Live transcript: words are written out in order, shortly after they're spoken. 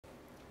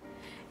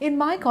In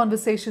my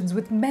conversations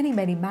with many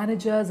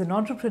managers and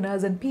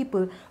entrepreneurs and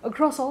people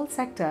across all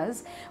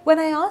sectors, when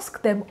I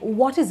ask them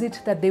what is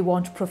it that they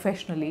want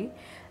professionally,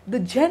 the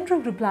general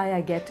reply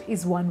I get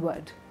is one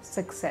word: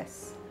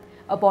 success.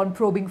 Upon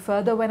probing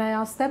further, when I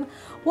ask them,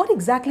 what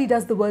exactly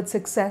does the word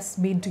success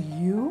mean to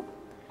you?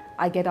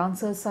 I get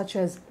answers such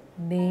as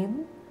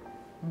name,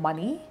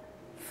 money,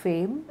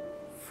 fame,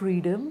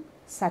 freedom,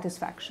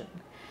 satisfaction.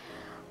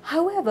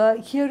 However,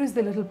 here is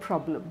the little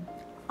problem.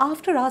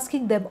 After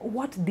asking them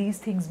what these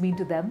things mean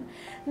to them,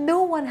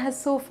 no one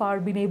has so far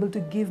been able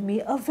to give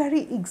me a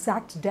very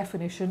exact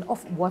definition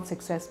of what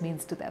success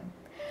means to them.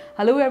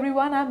 Hello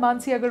everyone, I'm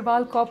Mansi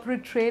Agarwal,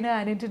 corporate trainer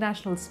and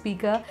international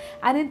speaker,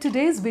 and in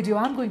today's video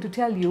I'm going to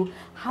tell you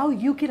how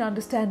you can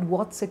understand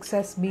what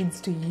success means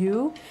to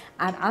you,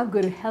 and I'm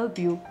going to help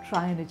you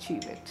try and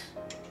achieve it.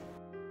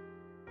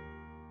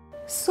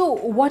 So,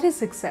 what is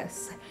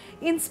success?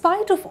 In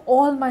spite of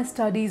all my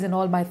studies and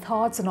all my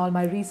thoughts and all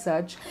my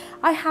research,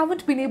 I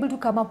haven't been able to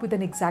come up with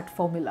an exact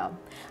formula.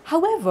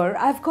 However,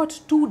 I've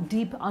got two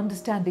deep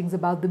understandings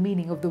about the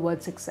meaning of the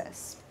word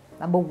success.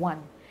 Number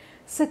one,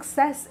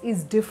 success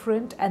is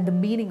different and the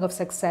meaning of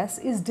success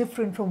is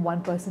different from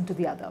one person to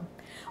the other.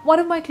 One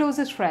of my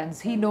closest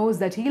friends, he knows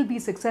that he'll be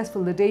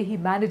successful the day he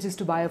manages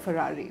to buy a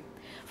Ferrari.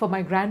 For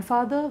my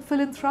grandfather,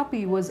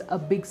 philanthropy was a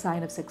big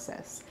sign of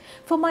success.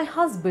 For my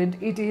husband,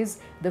 it is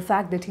the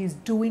fact that he's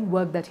doing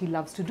work that he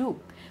loves to do.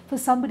 For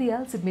somebody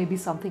else, it may be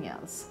something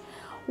else.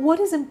 What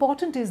is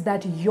important is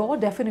that your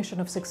definition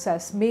of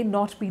success may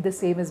not be the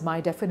same as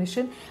my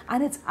definition,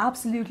 and it's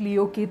absolutely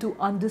okay to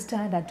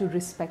understand and to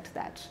respect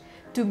that.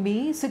 To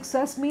me,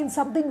 success means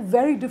something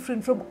very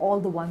different from all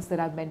the ones that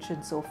I've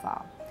mentioned so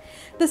far.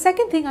 The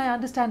second thing I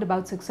understand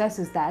about success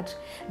is that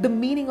the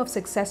meaning of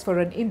success for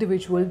an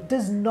individual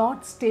does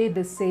not stay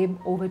the same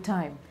over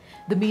time.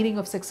 The meaning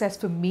of success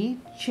for me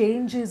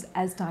changes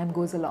as time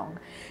goes along.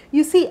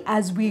 You see,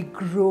 as we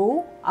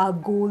grow, our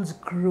goals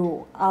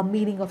grow, our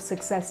meaning of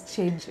success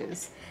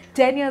changes.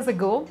 10 years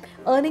ago,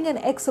 earning an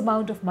X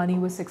amount of money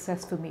was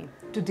success for me.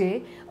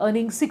 Today,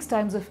 earning 6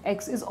 times of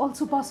X is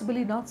also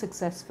possibly not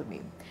success for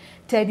me.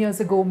 10 years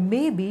ago,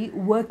 maybe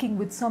working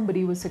with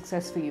somebody was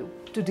success for you.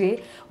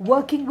 Today,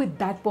 working with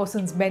that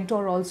person's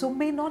mentor also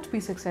may not be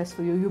success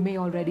for you. You may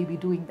already be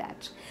doing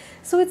that.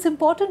 So it's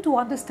important to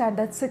understand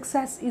that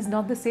success is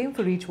not the same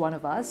for each one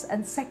of us.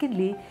 And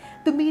secondly,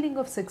 the meaning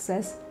of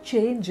success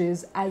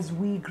changes as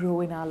we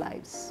grow in our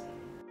lives.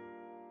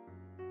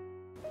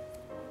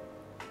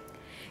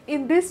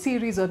 In this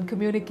series on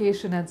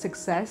communication and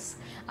success,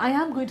 I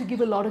am going to give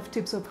a lot of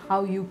tips of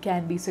how you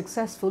can be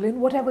successful in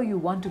whatever you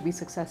want to be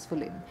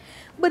successful in.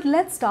 But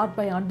let's start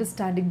by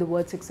understanding the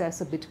word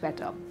success a bit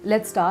better.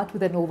 Let's start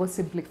with an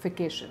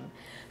oversimplification.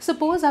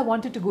 Suppose I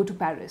wanted to go to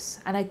Paris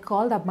and I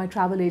called up my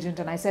travel agent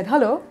and I said,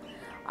 "Hello,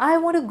 I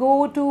want to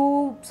go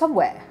to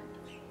somewhere."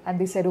 And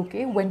they said,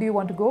 "Okay, when do you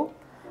want to go?"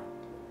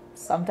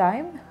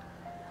 "Sometime."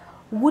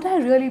 Would I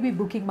really be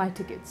booking my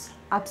tickets?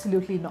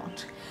 Absolutely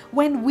not.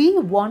 When we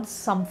want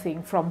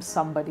something from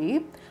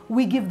somebody,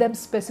 we give them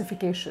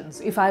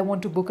specifications. If I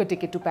want to book a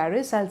ticket to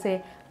Paris, I'll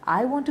say,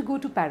 I want to go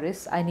to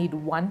Paris. I need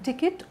one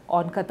ticket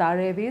on Qatar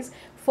Airways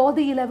for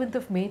the 11th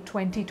of May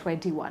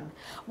 2021.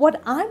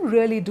 What I'm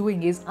really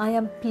doing is I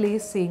am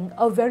placing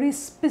a very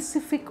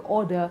specific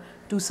order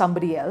to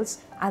somebody else,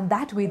 and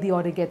that way the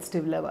order gets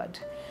delivered.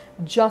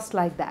 Just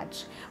like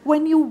that.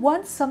 When you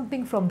want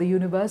something from the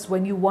universe,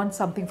 when you want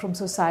something from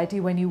society,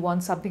 when you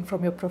want something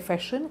from your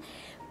profession,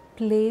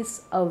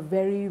 place a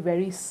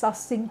very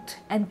succinct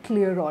and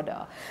clear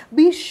order.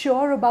 Be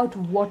sure about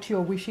what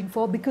you're wishing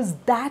for, because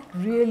that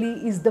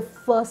really is the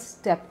first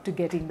step to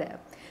getting there.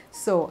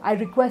 So I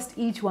request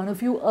each one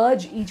of you,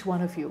 urge each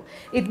one of you.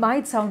 It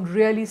might sound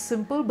really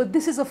simple, but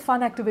this is a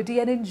fun activity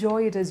and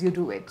enjoy it as you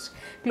do it.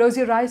 Close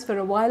your eyes for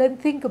a while and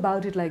think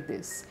about it like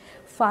this.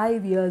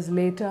 5 years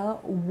later,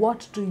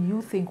 what do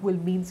you think will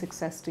mean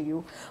success to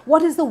you?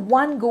 What is the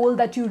one goal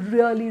that you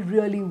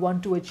really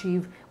want to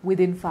achieve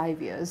within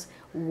 5 years?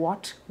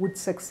 What would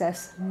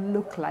success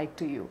look like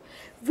to you?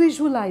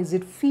 Visualize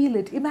it, feel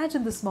it,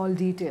 imagine the small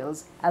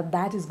details, and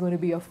that is going to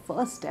be your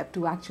first step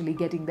to actually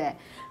getting there,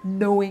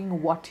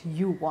 knowing what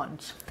you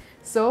want.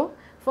 So,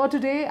 for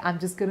today, I'm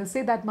just going to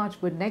say that much,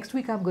 but next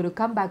week I'm going to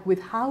come back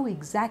with how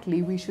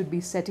exactly we should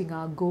be setting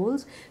our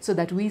goals so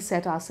that we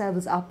set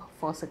ourselves up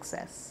for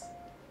success.